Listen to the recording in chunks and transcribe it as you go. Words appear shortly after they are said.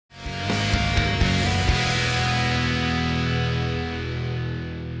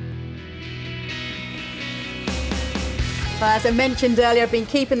Well, as I mentioned earlier, I've been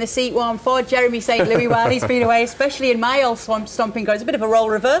keeping the seat warm for Jeremy St. Louis while he's been away, especially in my old stomping ground. It's a bit of a role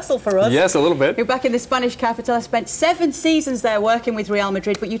reversal for us. Yes, a little bit. You're back in the Spanish capital. I spent 7 seasons there working with Real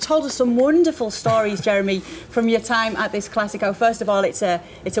Madrid, but you told us some wonderful stories, Jeremy, from your time at this Clásico. First of all, it's a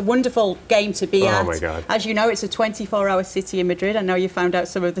wonderful game to be at. Oh, my God. As you know, it's a 24-hour city in Madrid. I know you found out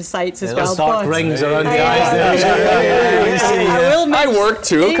some of the sights as well. Dark rings around the eyes there. I worked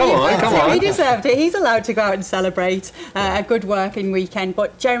too. Come on. He deserved it. He's allowed to go out and celebrate a good working weekend.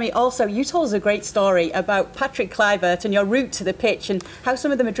 But Jeremy, also, you told us a great story about Patrick Kluivert and your route to the pitch and how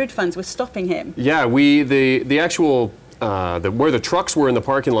some of the Madrid fans were stopping him. Yeah, the actual where the trucks were in the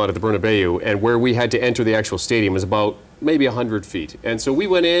parking lot at the Bernabeu and where we had to enter the actual stadium is about maybe 100 feet. And so we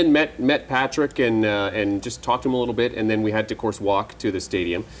went in, met Patrick and just talked to him a little bit, and then we had to, of course, walk to the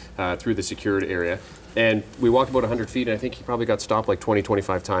stadium through the secured area. And we walked about 100 feet, and I think he probably got stopped like 20,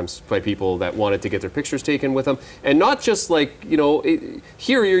 25 times by people that wanted to get their pictures taken with him. And not just like, you know,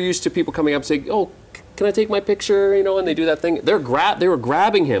 here you're used to people coming up saying, oh, can I take my picture, you know, and they do that thing. They were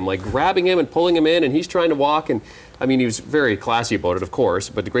grabbing him and pulling him in, and he's trying to walk. And I mean, he was very classy about it, of course.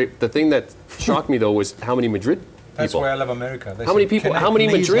 But the thing that shocked me, though, was how many Madrid That's why I love America. How many people? How many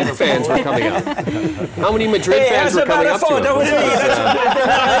Madrid fans were coming up? How many Madrid fans were coming up to him?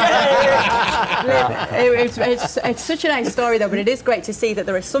 It's such a nice story, though. But it is great to see that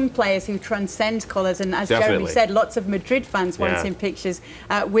there are some players who transcend colours, and as Jeremy said, lots of Madrid fans wanting pictures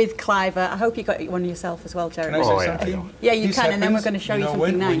with Kluivert. I hope you got one yourself as well, Jeremy. Can I say something? Yeah, you can, and then we're going to show you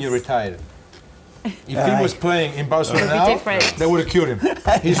something nice. When you retired. If he was playing in Barcelona now, they would have killed him.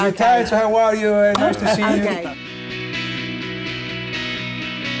 He's retired, so how are you? Nice to see you.